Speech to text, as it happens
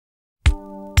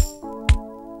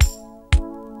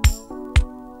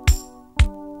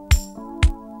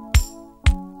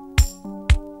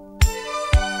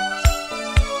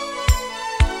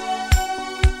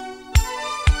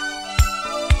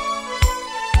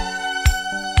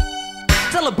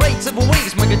celebrate 7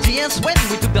 weeks, Michael G and Sven.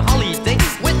 We took the holiday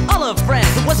with all our friends.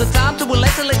 It was a time to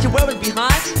relax and let you wear it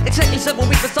behind. Exactly 7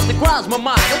 weeks, but something crossed my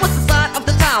mind. It was the sign of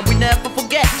the time we never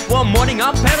forget. One morning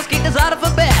our parents kicked us out of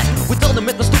a bed. We told them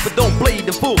it was stupid, don't play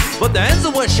the fool. But the answer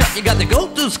was shut, you got to go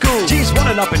to school. G's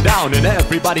running up and down and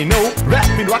everybody know.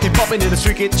 Rapping, rocking, popping in the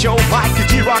street kid show. Michael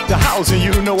G rock the house and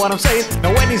you know what I'm saying. Now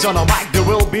when he's on a mic there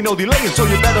will be no delay, so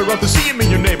you better run to see him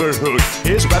in your neighborhood.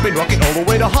 He's rapping, rocking all the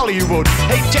way to Hollywood.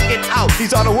 Hey, check it out,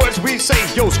 these are the words we say.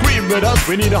 Yo, scream with us,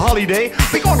 we need a holiday.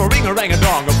 We gonna ring a rang a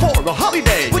dong for a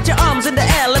holiday. Put your arms in the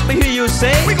air, let me hear you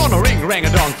say. We gonna ring rang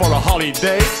a dong for a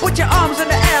holiday. Put your arms in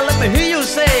the air, let me hear you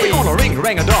say. We gonna ring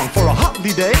rang a dong for a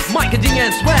holiday. Michael G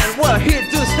and Sven, we're here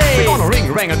to stay. We gonna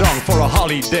ring rang a dong for a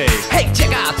holiday. Hey,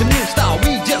 check out the new style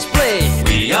we just played.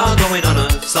 We are going on a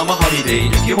summer holiday.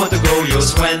 If you want to go, you'll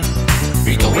Sven.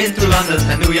 We go into London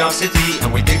and New York City,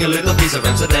 and we take a little piece of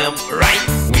Amsterdam, right?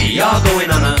 We are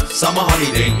going on a summer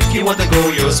holiday. If you want to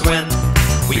go, you'll Sven.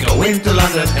 We go into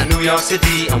London and New York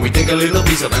City, and we take a little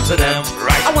piece of Amsterdam,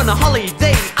 right? I want a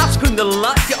holiday, I've screamed a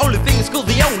lot. The only thing is cool,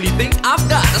 the only thing I've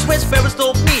got. That's where Sparrows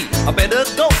told me I better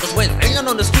go. That's when hanging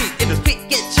on the street in the street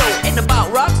get show. Ain't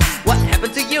about rocks, what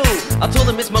happened to you? I told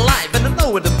him it's my life and I know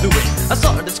what I'm doing. I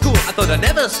saw it at school, I thought I'd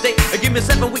never stay. Give me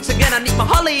 7 weeks again, I need my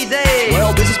holiday.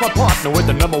 Well, this is my partner with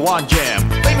the #1 jam.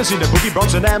 Famous in the boogie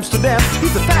Bronx and Amsterdam.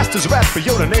 He's the fastest rapper,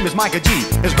 yo, the name is Michael G.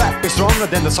 His rap is stronger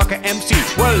than the soccer MC.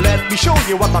 Well, let me show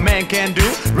you what my man can do.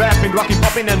 Rapping, rocking,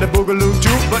 popping and the boogaloo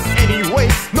too. But anyway,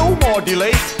 no more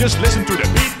delay. Just listen to the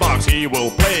beatbox he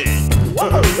will play.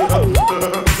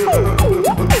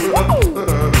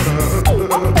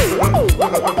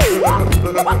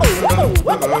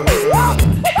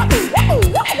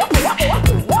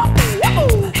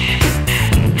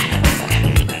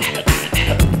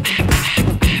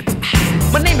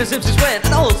 My name is Sven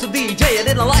and also DJ. I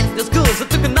didn't like the school, so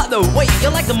took another way. You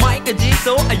like the Michael G,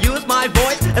 so I used my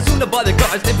voice. As soon as I bought the car,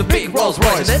 I named the big Rolls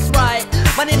Royce. That's right,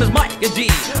 my name is Michael G.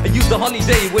 I used the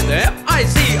holiday with the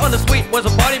F-I-C. On the street was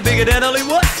a party bigger than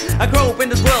Hollywood. I grew up in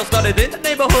this world, started in the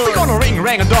neighborhood. We gonna ring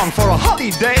rang a dong for a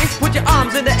holiday. Put your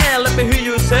arms in the air, let me hear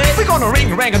you say. We gonna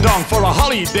ring rang a dong for a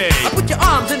holiday. I put your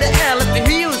arms in the air, let me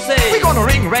hear you say. We gonna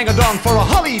ring rang a dong for a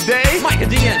holiday. Michael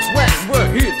G and Sven, we're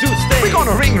here to stay. We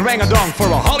gonna ring rang a dong for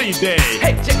a holiday.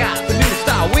 Hey, check out the new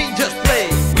style we just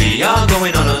played. We are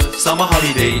going on a summer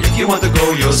holiday. If you want to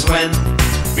go, you'll Sven.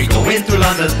 We go into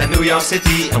London and New York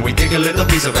City, and we take a little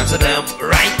piece of Amsterdam,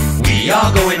 right? We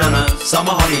are going on a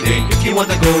summer holiday. If you want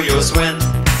to go, you'll Sven.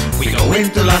 We go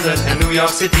into London and New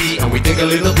York City, and we take a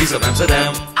little piece of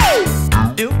Amsterdam.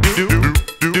 Do do do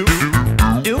do do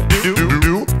do do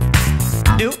do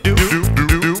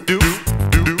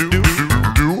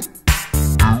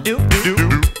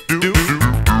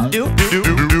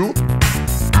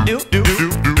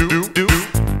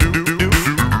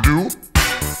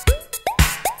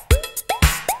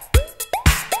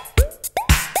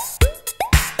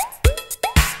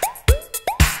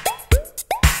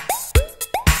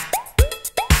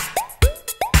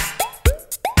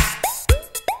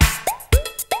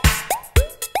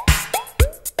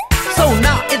So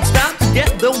now it's time to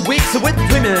get the week. So we're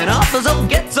dreaming up, so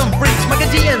get some freaks. Michael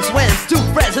G and Sven, 2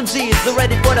 fresh MCs, they're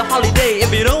ready for the holiday.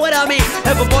 If you know what I mean,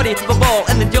 have a party, have a ball,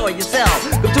 and enjoy yourself.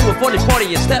 Go to a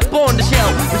party and step on the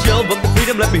shelf. Michelle, but the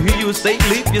freedom, let me hear you say.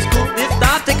 Leave your school this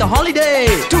time, take a holiday.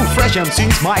 2 fresh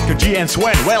MCs, Michael G and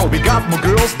Sven. Well, we got more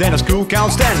girls than a school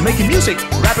can stand. Making music,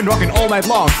 rapping, rocking all night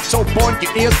long. So point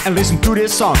your ears and listen to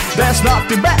this song. There's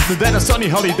nothing better than a sunny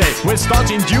holiday. Which starts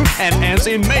in June and ends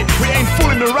in May. We ain't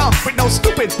fooling around with no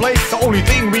stupid play. The only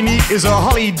thing we need is a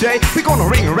holiday. We gonna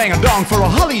ring rang a dong for a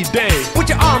holiday. Put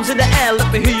your arms in the air,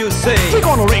 let me hear you say. We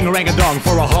gonna ring rang a dong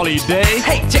for a holiday.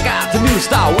 Hey, check out the new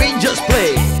style we just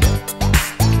played.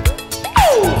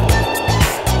 Oh,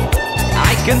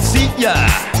 I can see ya,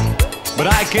 but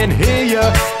I can hear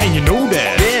ya, and you know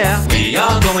that. yeah. We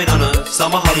are going on a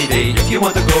summer holiday. If you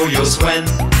want to go, you'll Sven.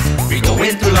 We go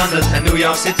into London and New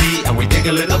York City, and we take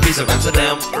a little piece of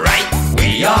Amsterdam, right?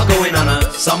 We are going on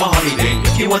a summer holiday.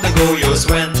 If you want to go, you'll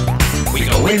Sven. We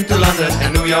go into London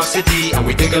and New York City, and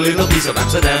we take a little piece of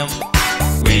Amsterdam.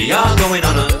 We are going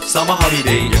on a summer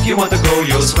holiday. If you want to go,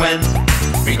 you'll Sven.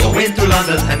 We go into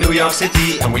London and New York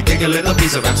City, and we take a little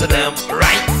piece of Amsterdam,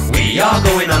 right? We are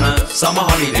going on a summer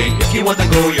holiday. If you want to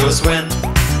go, you'll Sven.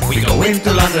 We go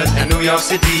into London and New York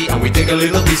City, and we take a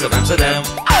little piece of Amsterdam.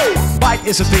 Bike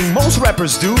is a thing most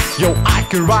rappers do. Yo, I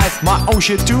can write my own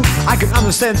shit too. I can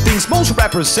understand things most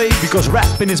rappers say, because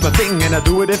rapping is my thing and I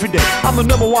do it every day. I'm the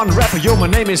 #1 rapper, yo, my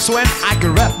name is Sven. I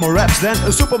can rap more raps than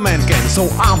a Superman can. So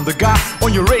I'm the guy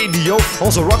on your radio,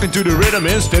 also rocking to the rhythm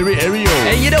in stereo.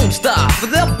 And you don't stop for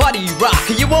that body rock.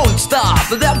 You won't stop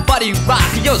for that body rock.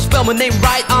 Yo, spell my name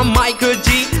right, I'm Michael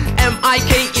G.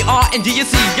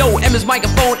 M-I-K-E-R-N-G-U-C. Yo, M is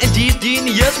microphone and G is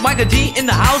genius. Michael G in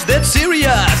the house, that's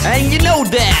serious. And you know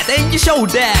that, and you show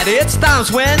that. It's time,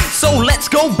 Sven, so let's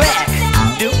go back.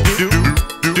 Do, do,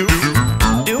 do, do,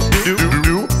 do, do,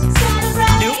 do.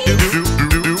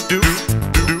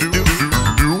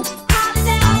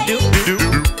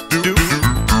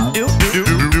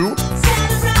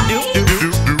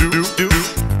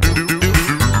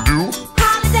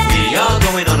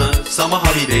 Summer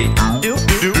holiday. We're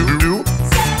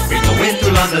going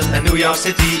to London and New York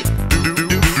City.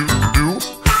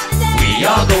 We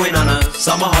are going on a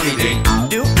summer holiday.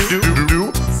 We're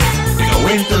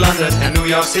going to London and New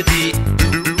York City.